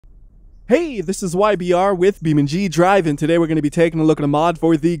Hey, this is WhyBeAre with BeamNG.drive, and today we're going to be taking a look at a mod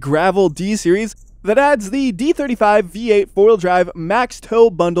for the Gravel D series that adds the D35 V8 4-wheel drive max tow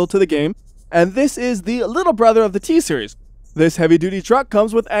bundle to the game, and this is the little brother of the T series. This heavy-duty truck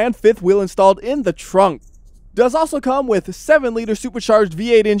comes with an fifth wheel installed in the trunk. Does also come with 7-liter supercharged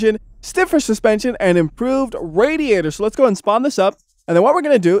V8 engine, stiffer suspension, and improved radiator. So let's go and spawn this up, and then what we're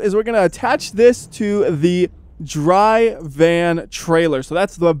going to do is we're going to attach this to the dry van trailer. So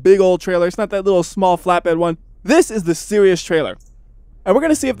that's the big old trailer. It's not that little small flatbed one. This is the serious trailer. And we're going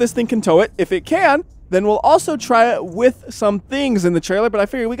to see if this thing can tow it. If it can, then we'll also try it with some things in the trailer. But I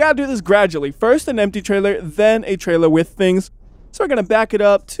figure we got to do this gradually. First an empty trailer, then a trailer with things. So we're going to back it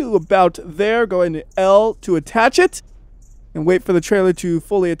up to about there. Go into L to attach it. And wait for the trailer to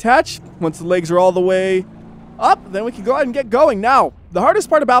fully attach. Once the legs are all the way up, then we can go ahead and get going. Now, the hardest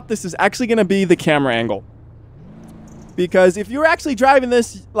part about this is actually going to be the camera angle. Because if you're actually driving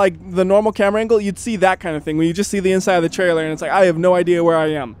this like the normal camera angle, you'd see that kind of thing where you just see the inside of the trailer and it's like, I have no idea where I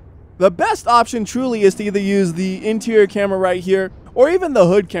am. The best option truly is to either use the interior camera right here or even the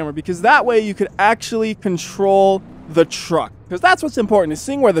hood camera, because that way you could actually control the truck. Because that's what's important, is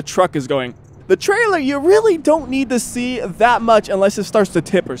seeing where the truck is going. The trailer, you really don't need to see that much unless it starts to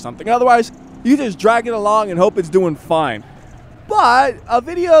tip or something. Otherwise, you just drag it along and hope it's doing fine. But a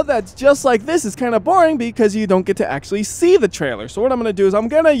video that's just like this is kind of boring because you don't get to actually see the trailer. So what I'm going to do is I'm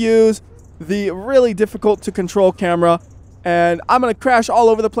going to use the really difficult to control camera, and I'm going to crash all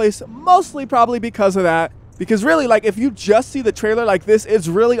over the place, mostly probably because of that. Because really, like, if you just see the trailer like this, it's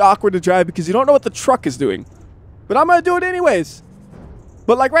really awkward to drive because you don't know what the truck is doing. But I'm going to do it anyways.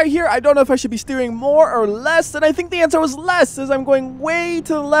 But like right here, I don't know if I should be steering more or less, and I think the answer was less, as I'm going way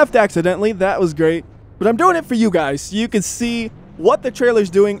to the left accidentally. That was great. But I'm doing it for you guys so you can see what the trailer's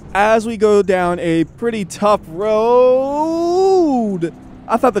doing as we go down a pretty tough road.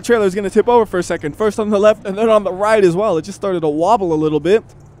 I thought the trailer was going to tip over for a second, first on the left and then on the right as well. It just started to wobble a little bit.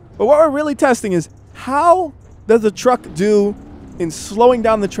 But what we're really testing is how does the truck do in slowing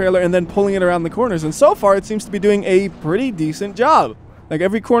down the trailer and then pulling it around the corners. And so far it seems to be doing a pretty decent job. Like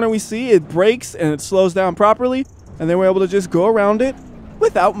every corner we see, it brakes and it slows down properly, and then we're able to just go around it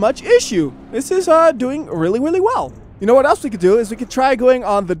without much issue. This is doing really well. You know what else we could do is we could try going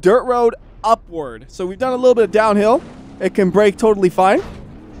on the dirt road upward. So we've done a little bit of downhill. It can brake totally fine.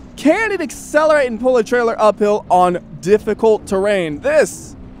 Can it accelerate and pull a trailer uphill on difficult terrain?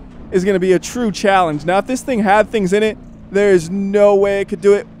 This is going to be a true challenge. Now, if this thing had things in it, there's no way it could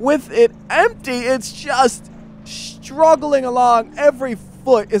do it. With it empty, it's just struggling along. Every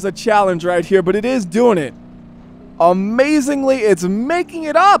foot is a challenge right here, but it is doing it. Amazingly, it's making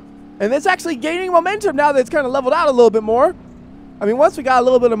it up. And it's actually gaining momentum now that it's kind of leveled out a little bit more. I mean, once we got a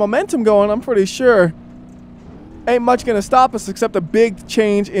little bit of momentum going, I'm pretty sure ain't much going to stop us except a big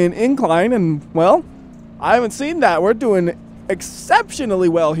change in incline. And, well, I haven't seen that. We're doing exceptionally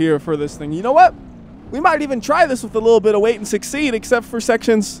well here for this thing. You know what? We might even try this with a little bit of wait and succeed, except for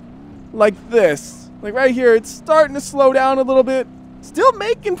sections like this. Like right here, it's starting to slow down a little bit. Still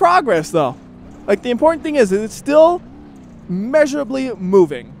making progress, though. Like, the important thing is it's still measurably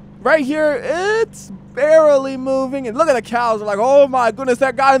moving. Right here, it's barely moving. And look at the cows. They're like, oh my goodness,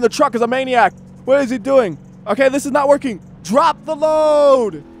 that guy in the truck is a maniac. What is he doing? Okay, this is not working. Drop the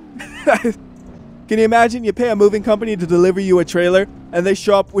load. Can you imagine you pay a moving company to deliver you a trailer and they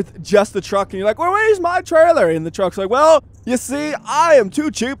show up with just the truck and you're like, well, where's my trailer? And the truck's like, well, you see, I am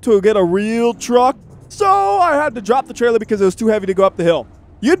too cheap to get a real truck, so I had to drop the trailer because it was too heavy to go up the hill.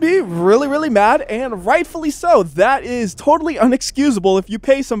 You'd be really mad, and rightfully so. That is totally unexcusable if you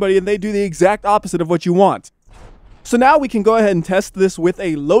pay somebody and they do the exact opposite of what you want. So now we can go ahead and test this with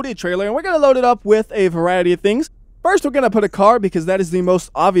a loaded trailer, and we're going to load it up with a variety of things. First, we're going to put a car because that is the most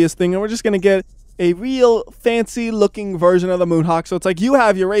obvious thing, and we're just going to get a real fancy looking version of the Moonhawk. So it's like you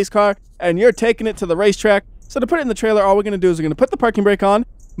have your race car and you're taking it to the racetrack. So to put it in the trailer, all we're going to do is we're going to put the parking brake on,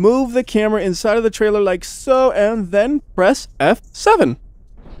 move the camera inside of the trailer like so, and then press F7.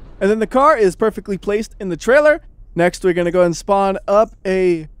 And then the car is perfectly placed in the trailer. Next, we're going to go and spawn up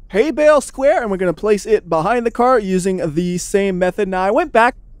a hay bale square, and we're going to place it behind the car using the same method. Now, I went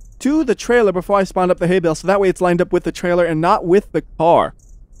back to the trailer before I spawned up the hay bale, so that way it's lined up with the trailer and not with the car.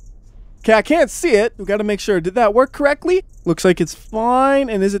 Okay, I can't see it. We've got to make sure. Did that work correctly? Looks like it's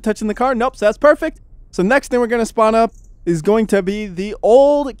fine. And is it touching the car? Nope, so that's perfect. So next thing we're going to spawn up is going to be the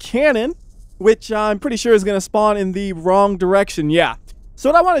old Canon, which I'm pretty sure is going to spawn in the wrong direction. Yeah. So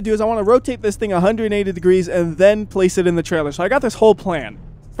what I want to do is I want to rotate this thing 180 degrees and then place it in the trailer. So I got this whole plan.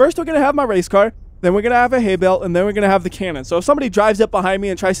 First, we're going to have my race car. Then we're going to have a hay bale. And then we're going to have the Canon. So if somebody drives up behind me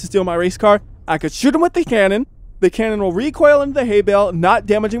and tries to steal my race car, I could shoot him with the Canon. the cannon will recoil into the hay bale, not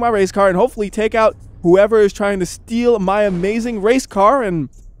damaging my race car, and hopefully take out whoever is trying to steal my amazing race car. And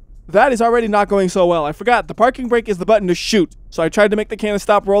that is already not going so well. I forgot, the parking brake is the button to shoot. So I tried to make the cannon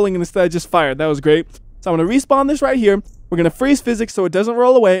stop rolling, and instead I just fired. That was great. So I'm going to respawn this right here. We're going to freeze physics so it doesn't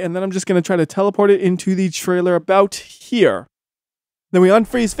roll away, and then I'm just going to try to teleport it into the trailer about here. Then we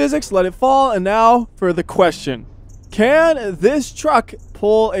unfreeze physics, let it fall, and now for the question. Can this truck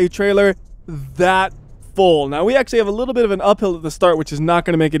pull a trailer that full? Now, we actually have a little bit of an uphill at the start, which is not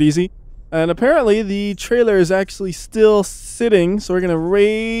going to make it easy. And apparently, the trailer is actually still sitting, so we're going to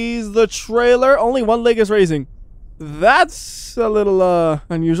raise the trailer. Only one leg is raising. That's a little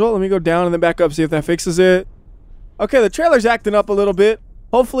unusual. Let me go down and then back up, see if that fixes it. Okay, the trailer's acting up a little bit.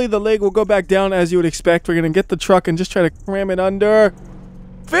 Hopefully, the leg will go back down as you would expect. We're going to get the truck and just try to cram it under.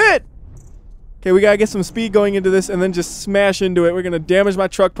 Fit! Okay, we got to get some speed going into this and then just smash into it. We're going to damage my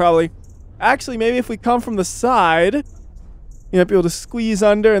truck probably. Actually, maybe if we come from the side, you might be able to squeeze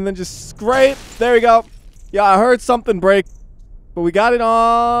under and then just scrape. There we go. Yeah, I heard something break, but we got it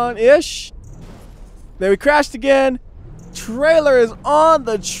on-ish. There we crashed again. Trailer is on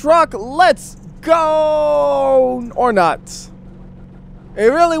the truck. Let's go! Or not. It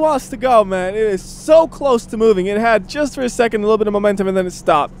really wants to go, man. It is so close to moving. It had just for a second a little bit of momentum and then it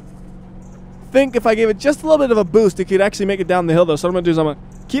stopped. I think if I gave it just a little bit of a boost, it could actually make it down the hill though. So what I'm going to do is I'm going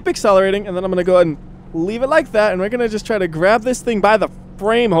to keep accelerating and then I'm going to go ahead and leave it like that. And we're going to just try to grab this thing by the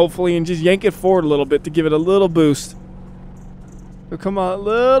frame, hopefully, and just yank it forward a little bit to give it a little boost. So come on,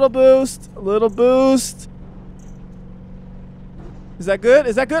 little boost, a little boost. Is that good?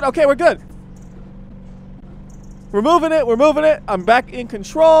 Is that good? Okay, we're good. We're moving it. We're moving it. I'm back in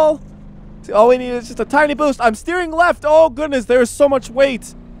control. See, all we need is just a tiny boost. I'm steering left. Oh, goodness. There's so much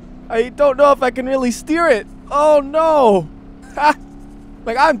weight. I don't know if I can really steer it. Oh, no.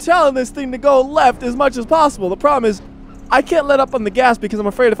 Like, I'm telling this thing to go left as much as possible. The problem is I can't let up on the gas because I'm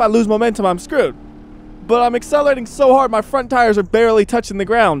afraid if I lose momentum, I'm screwed. But I'm accelerating so hard, my front tires are barely touching the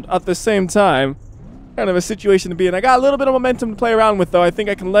ground at the same time. Kind of a situation to be in. I got a little bit of momentum to play around with, though. I think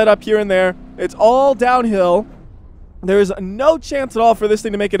I can let up here and there. It's all downhill. There's no chance at all for this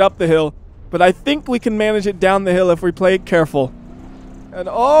thing to make it up the hill, but I think we can manage it down the hill if we play it careful. And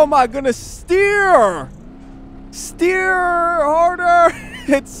oh my goodness, steer! Steer harder!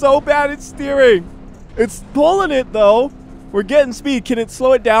 It's so bad at steering. It's pulling it though. We're getting speed. Can it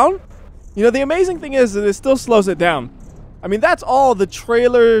slow it down? You know, the amazing thing is that it still slows it down. I mean, that's all the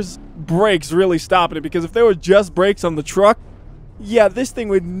trailer's brakes really stopping it, because if there were just brakes on the truck, yeah, this thing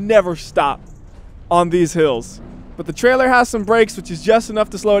would never stop on these hills. But the trailer has some brakes, which is just enough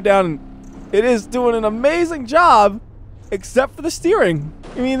to slow it down, and it is doing an amazing job, except for the steering.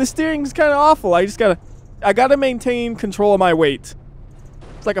 I mean, the steering's kind of awful. I gotta maintain control of my weight.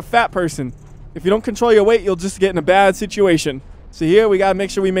 It's like a fat person. If you don't control your weight, you'll just get in a bad situation. So here, we gotta make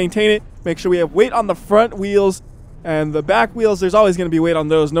sure we maintain it, make sure we have weight on the front wheels, and the back wheels, there's always gonna be weight on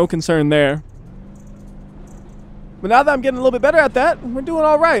those, no concern there. But now that I'm getting a little bit better at that, we're doing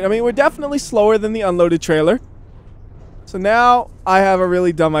all right. I mean, we're definitely slower than the unloaded trailer. So now I have a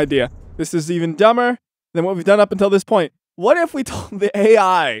really dumb idea. This is even dumber than what we've done up until this point. What if we told the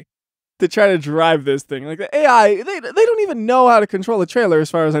AI to try to drive this thing? Like the AI, they don't even know how to control a trailer as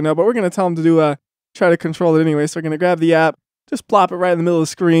far as I know, but we're going to tell them to do try to control it anyway. So we're going to grab the app, just plop it right in the middle of the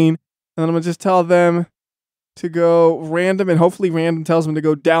screen, and then I'm going to just tell them to go random, and hopefully random tells them to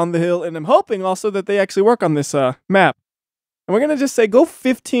go down the hill, and I'm hoping also that they actually work on this map. And we're going to just say go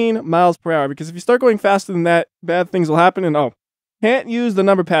 15 miles per hour, because if you start going faster than that, bad things will happen. And oh, can't use the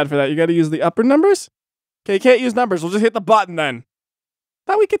number pad for that. You got to use the upper numbers. Okay, you can't use numbers. We'll just hit the button then.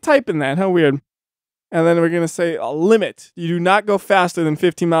 Thought we could type in that. How weird. And then we're going to say a limit. You do not go faster than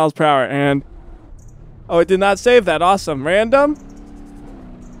 15 miles per hour. And oh, it did not save that. Awesome. Random.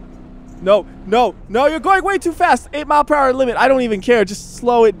 No, no, no, you're going way too fast. 8 mile per hour limit. I don't even care. Just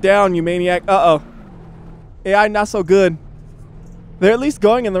slow it down, you maniac. Uh-oh. AI not so good. They're at least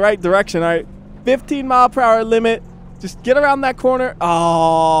going in the right direction. All right, 15 mile per hour limit. Just get around that corner.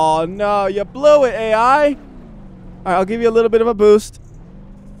 Oh, no, you blew it, AI. All right, I'll give you a little bit of a boost.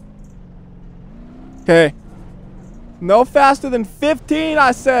 Okay. No faster than 15,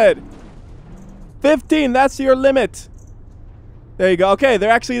 I said. 15, that's your limit. There you go. Okay,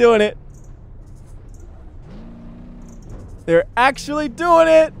 they're actually doing it. They're actually doing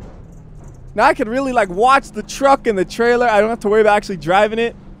it. Now I can really like watch the truck and the trailer. I don't have to worry about actually driving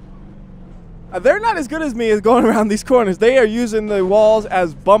it. They're not as good as me as going around these corners. They are using the walls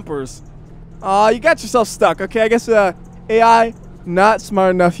as bumpers. You got yourself stuck. Okay, I guess AI not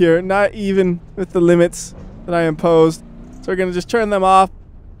smart enough here. Not even with the limits that I imposed. So we're going to just turn them off.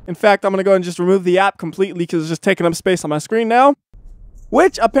 In fact, I'm going to go and just remove the app completely because it's just taking up space on my screen now,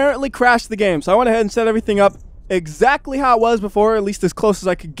 which apparently crashed the game. So I went ahead and set everything up exactly how it was before, at least as close as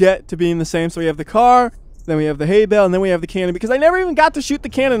I could get to being the same. So we have the car, then we have the hay bale, and then we have the cannon, because I never even got to shoot the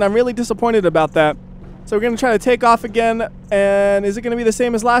cannon. I'm really disappointed about that. So we're going to try to take off again, and is it going to be the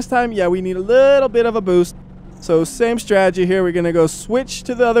same as last time? Yeah, we need a little bit of a boost. So same strategy here. We're going to go switch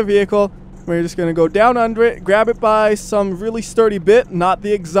to the other vehicle. We're just going to go down under it, grab it by some really sturdy bit, not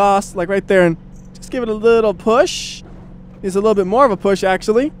the exhaust, like right there, and just give it a little push. It's a little bit more of a push,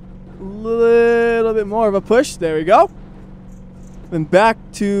 actually. A little bit more of a push. There we go. Then back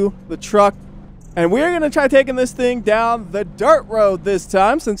to the truck. And we're going to try taking this thing down the dirt road this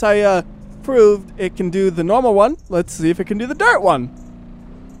time, since I proved it can do the normal one. Let's see if it can do the dirt one.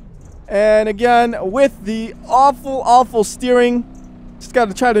 And again, with the awful steering, just got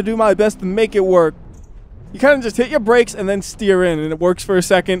to try to do my best to make it work. You kind of just hit your brakes and then steer in, and it works for a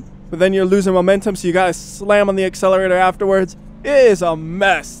second, but then you're losing momentum, so you got to slam on the accelerator afterwards. It is a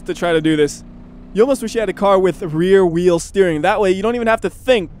mess to try to do this. You almost wish you had a car with rear wheel steering. That way you don't even have to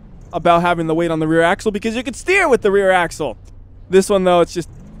think about having the weight on the rear axle, because you could steer with the rear axle. This one, though, it's just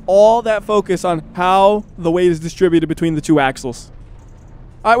all that focus on how the weight is distributed between the two axles.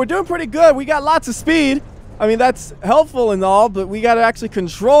 All right, we're doing pretty good. We got lots of speed. I mean, that's helpful and all, but we got to actually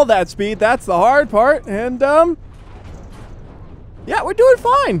control that speed. That's the hard part. And, yeah, we're doing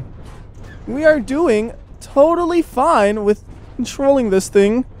fine. We are doing totally fine with controlling this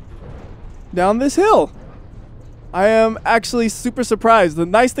thing down this hill. I am actually super surprised. The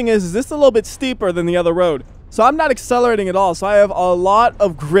nice thing is this is a little bit steeper than the other road. So I'm not accelerating at all. So I have a lot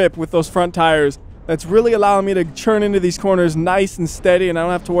of grip with those front tires. That's really allowing me to churn into these corners nice and steady, and I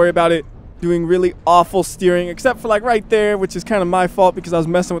don't have to worry about it doing really awful steering, except for like right there, which is kind of my fault because I was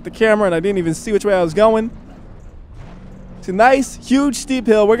messing with the camera and I didn't even see which way I was going. It's a nice, huge, steep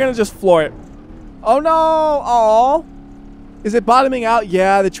hill. We're going to just floor it. Oh no! Oh, is it bottoming out?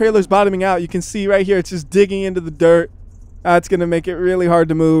 Yeah, the trailer's bottoming out. You can see right here, it's just digging into the dirt. That's going to make it really hard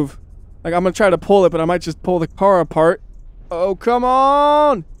to move. Like, I'm going to try to pull it, but I might just pull the car apart. Oh, come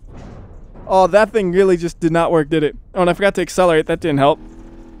on! Oh, that thing really just did not work, did it? Oh, and I forgot to accelerate. That didn't help.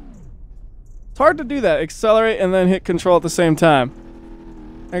 It's hard to do that. Accelerate and then hit control at the same time.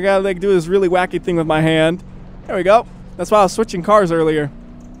 I gotta like do this really wacky thing with my hand. There we go. That's why I was switching cars earlier.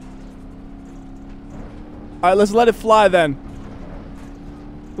 Alright, let's let it fly then.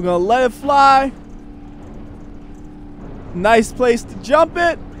 We're gonna let it fly. Nice place to jump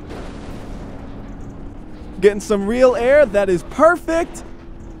it. Getting some real air. That is perfect.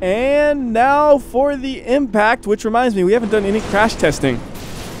 And now for the impact, which reminds me, we haven't done any crash testing.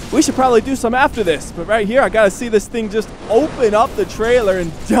 We should probably do some after this. But right here, I gotta see this thing just open up the trailer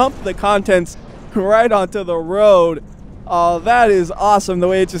and dump the contents right onto the road. Oh, that is awesome, the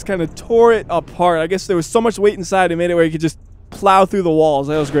way it just kind of tore it apart. I guess there was so much weight inside, it made it where you could just plow through the walls.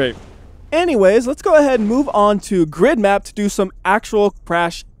 That was great. Anyways, let's go ahead and move on to grid map to do some actual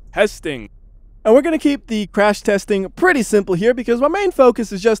crash testing. And we're going to keep the crash testing pretty simple here, because my main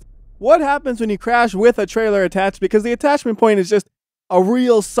focus is just what happens when you crash with a trailer attached, because the attachment point is just a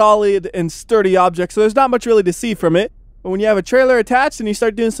real solid and sturdy object, so there's not much really to see from it. But when you have a trailer attached and you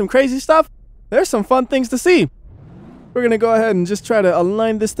start doing some crazy stuff, there's some fun things to see. We're going to go ahead and just try to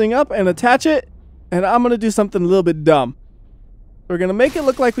align this thing up and attach it, and I'm going to do something a little bit dumb. We're going to make it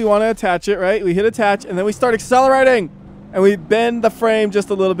look like we want to attach it, right? We hit attach, and then we start accelerating. And we bend the frame just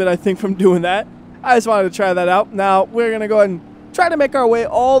a little bit, I think, from doing that. I just wanted to try that out. Now, we're going to go ahead and try to make our way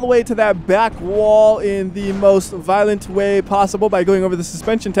all the way to that back wall in the most violent way possible by going over the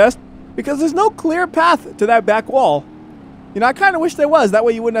suspension test, because there's no clear path to that back wall. You know, I kind of wish there was. That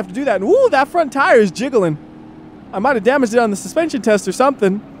way you wouldn't have to do that. And, ooh, that front tire is jiggling. I might have damaged it on the suspension test or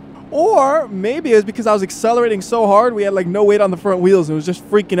something. Or maybe it's because I was accelerating so hard, we had like no weight on the front wheels and it was just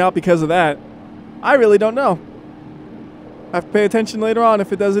freaking out because of that. I really don't know. I have to pay attention later on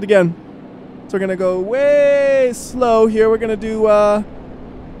if it does it again. So we're going to go way slow here. We're going to do,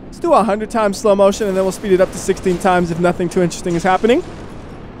 let's do 100 times slow motion, and then we'll speed it up to 16 times if nothing too interesting is happening.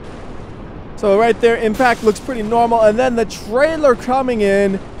 So right there, impact looks pretty normal. And then the trailer coming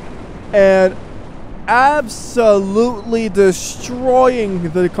in and absolutely destroying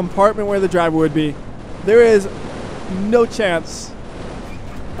the compartment where the driver would be. There is no chance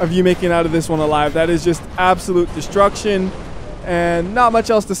of you making it out of this one alive. That is just absolute destruction, and not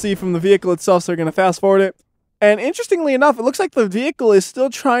much else to see from the vehicle itself, so we're going to fast forward it. And interestingly enough, it looks like the vehicle is still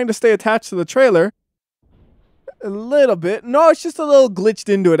trying to stay attached to the trailer a little bit. No, it's just a little glitched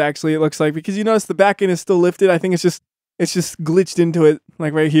into it, actually, it looks like, because you notice the back end is still lifted. I think it's just glitched into it,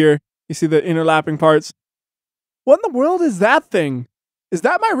 like right here. You see the interlapping parts. What in the world is that thing? Is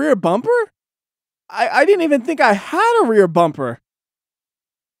that my rear bumper? I didn't even think I had a rear bumper.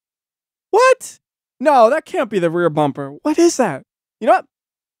 What? No, that can't be the rear bumper. What is that? You know what?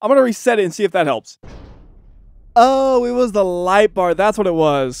 I'm going to reset it and see if that helps. Oh, it was the light bar. That's what it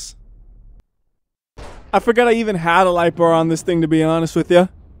was. I forgot I even had a light bar on this thing, to be honest with you.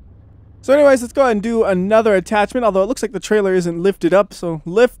 So anyways, let's go ahead and do another attachment, although it looks like the trailer isn't lifted up, so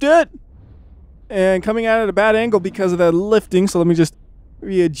lift it. And coming out at a bad angle because of that lifting, so let me just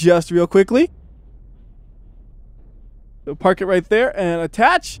readjust real quickly. So park it right there and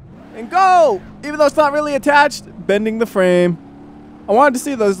attach and go! Even though it's not really attached, bending the frame. I wanted to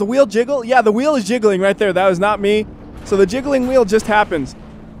see, does the wheel jiggle? Yeah, the wheel is jiggling right there. That was not me. So the jiggling wheel just happens.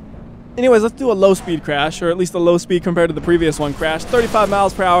 Anyways, let's do a low speed crash, or at least a low speed compared to the previous one crash. 35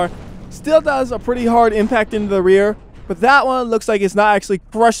 miles per hour. Still does a pretty hard impact into the rear, but that one looks like it's not actually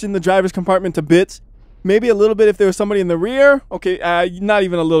crushing the driver's compartment to bits. Maybe a little bit if there was somebody in the rear. Okay, not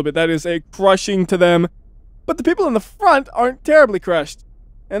even a little bit. That is a crushing to them. But the people in the front aren't terribly crushed.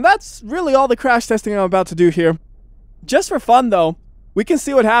 And that's really all the crash testing I'm about to do here. Just for fun, though, we can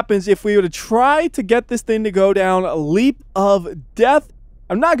see what happens if we were to try to get this thing to go down a leap of death.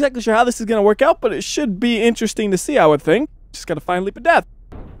 I'm not exactly sure how this is going to work out, but it should be interesting to see, I would think. Just got to find leap of death.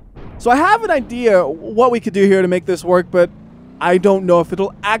 So I have an idea what we could do here to make this work, but I don't know if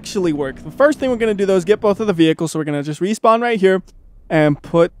it'll actually work. The first thing we're going to do, though, is get both of the vehicles. So we're going to just respawn right here and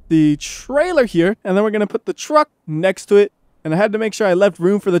put the trailer here, and then we're going to put the truck next to it. And I had to make sure I left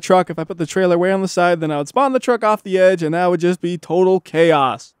room for the truck. If I put the trailer way on the side, then I would spawn the truck off the edge, and that would just be total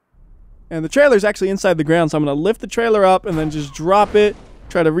chaos. And the trailer is actually inside the ground, so I'm going to lift the trailer up and then just drop it,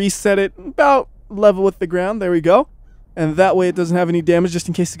 try to reset it about level with the ground. There we go. And that way it doesn't have any damage, just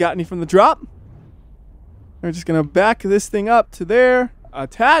in case it got any from the drop. We're just going to back this thing up to there,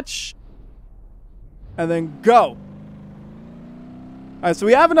 attach, and then go. All right, so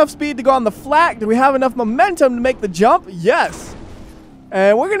we have enough speed to go on the flat. Do we have enough momentum to make the jump? Yes.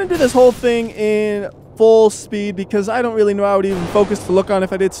 And we're going to do this whole thing in full speed because I don't really know how I would even focus to look on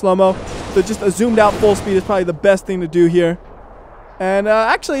if I did slow-mo. So just a zoomed out full speed is probably the best thing to do here. And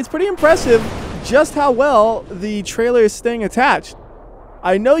actually, it's pretty impressive just how well the trailer is staying attached.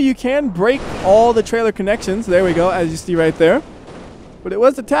 I know you can break all the trailer connections. There we go, as you see right there. But it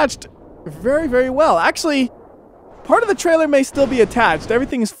was attached very, very well. Actually, part of the trailer may still be attached.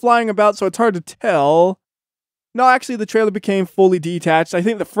 Everything is flying about, so it's hard to tell. No, actually, the trailer became fully detached. I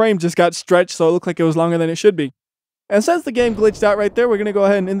think the frame just got stretched, so it looked like it was longer than it should be. And since the game glitched out right there, we're going to go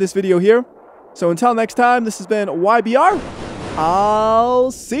ahead and end this video here. So until next time, this has been WhyBeAre.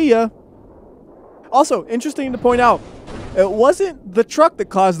 I'll see ya. Also, interesting to point out, it wasn't the truck that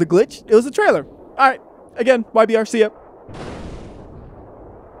caused the glitch. It was the trailer. All right. Again, WhyBeAre. See ya.